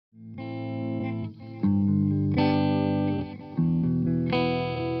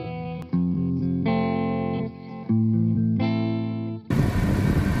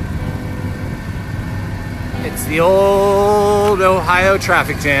The old Ohio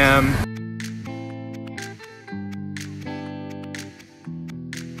traffic jam.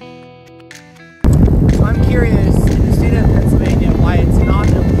 So I'm curious, in the state of Pennsylvania, why it's not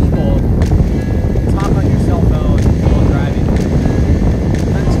illegal to talk on your cell phone while driving.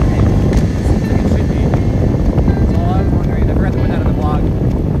 That's strange. Seems like it should be. That's all I was wondering. I forgot to put that on the blog.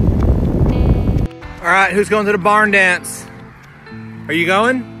 All right, who's going to the barn dance? Are you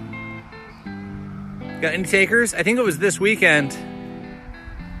going? Got any takers? I think it was this weekend.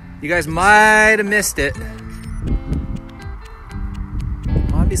 You guys might have missed it.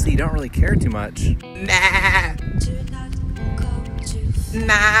 Obviously, you don't really care too much. Nah.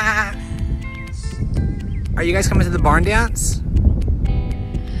 Nah. Are you guys coming to the barn dance?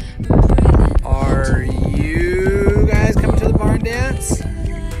 Are you guys coming to the barn dance?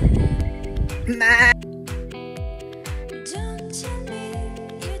 Nah.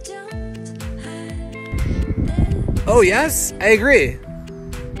 Oh, yes, I agree.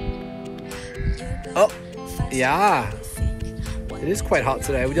 Oh, yeah. It is quite hot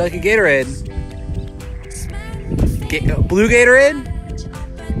today. Would you like a Gatorade? Blue Gatorade?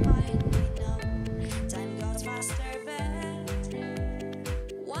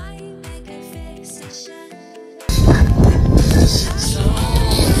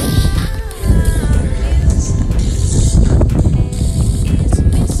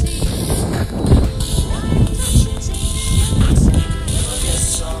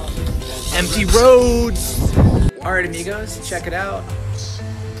 Empty roads. All right, amigos, check it out.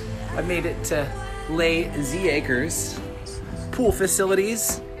 I made it to Lazy Acres. Pool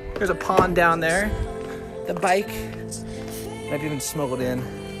facilities. There's a pond down there. The bike. I've even smuggled in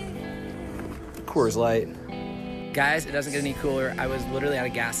Coors Light. Guys, it doesn't get any cooler. I was literally at a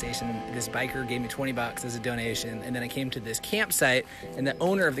gas station. This biker gave me 20 bucks as a donation, and then I came to this campsite, and the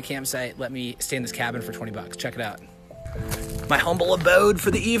owner of the campsite let me stay in this cabin for 20 bucks. Check it out. My humble abode for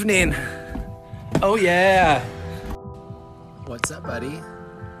the evening. Oh yeah. What's up, buddy?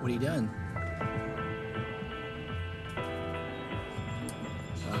 What are you doing?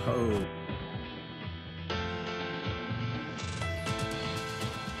 Oh.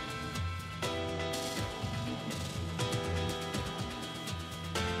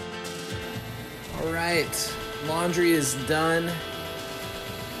 All right, laundry is done.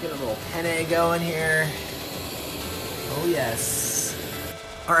 Get a little penne going here. Oh yes.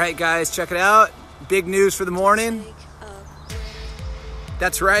 All right, guys, check it out. Big news for the morning.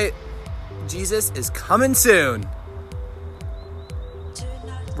 That's right, Jesus is coming soon.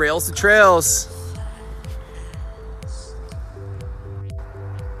 Rails to trails.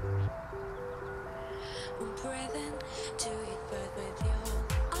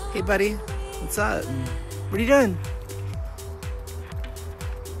 Hey buddy, what's up? What are you doing?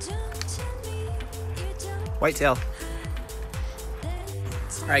 Whitetail.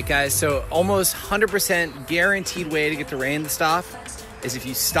 All right, guys, so almost 100% guaranteed way to get the rain to stop is if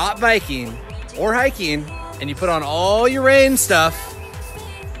you stop biking or hiking and you put on all your rain stuff,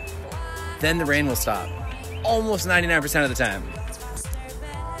 then the rain will stop. Almost 99% of the time.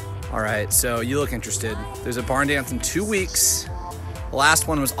 All right, so you look interested. There's a barn dance in 2 weeks. The last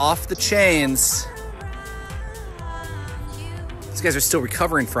one was off the chains. These guys are still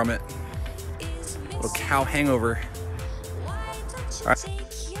recovering from it. Little cow hangover. All right.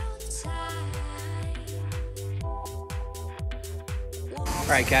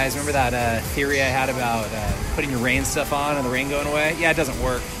 All right, guys, remember that theory I had about putting your rain stuff on and the rain going away? Yeah, it doesn't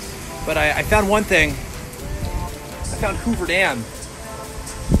work. But I found one thing. I found Hoover Dam.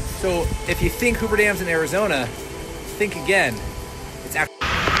 So if you think Hoover Dam's in Arizona, think again. It's actually...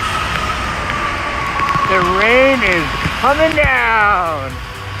 The rain is coming down.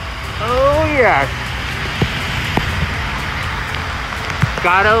 Oh, yes.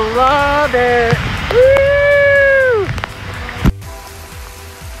 Gotta love it. Woo!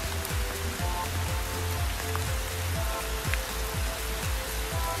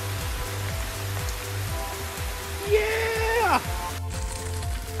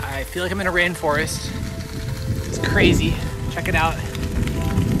 I feel like I'm in a rainforest. It's crazy. Check it out.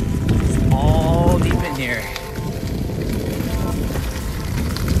 It's all deep in here.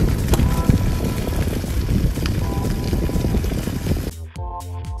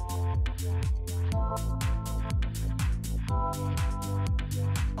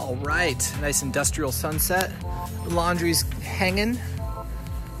 All right, nice industrial sunset. The laundry's hanging.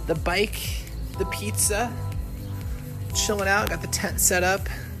 The bike, the pizza, chilling out. Got the tent set up.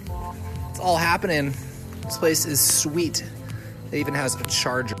 It's all happening. This place is sweet. It even has a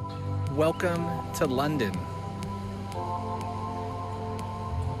charger. Welcome to London.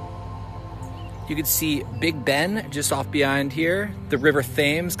 You can see Big Ben just off behind here, the River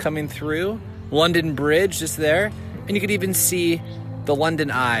Thames coming through, London Bridge just there, and you could even see the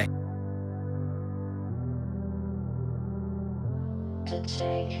London Eye. To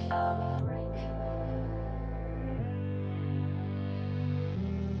take a break.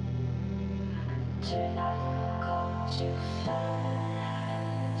 Do not go too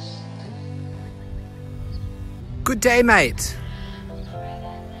fast. Good day, mate.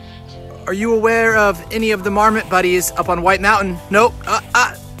 Are you aware of any of the Marmot buddies up on White Mountain? Nope.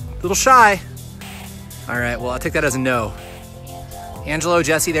 Little shy. All right, well, I'll take that as a no. Angelo,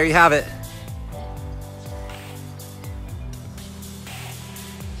 Jesse, there you have it.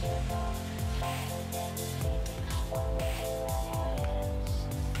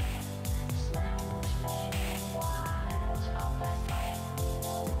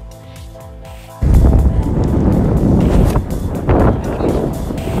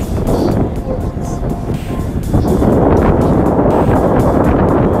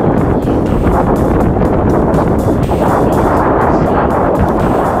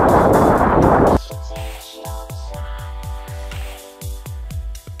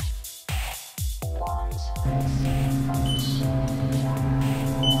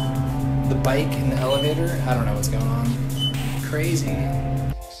 The bike in the elevator, I don't know what's going on. Crazy.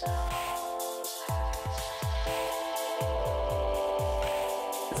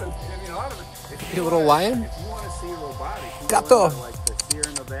 You little lion? If you want to see robotics, you Gato. go to, like the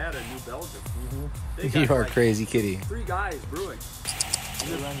Sierra Nevada, New Belgium. They got, You are like, crazy kitty. 3 guys brewing.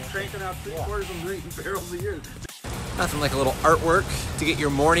 And they're cranking out 750,000 barrels a year. Nothing like a little artwork to get your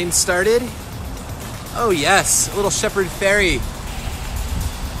morning started. Oh yes, a little Shepherd Ferry.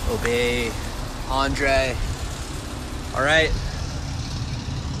 Obey, Andre. All right,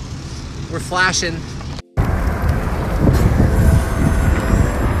 we're flashing.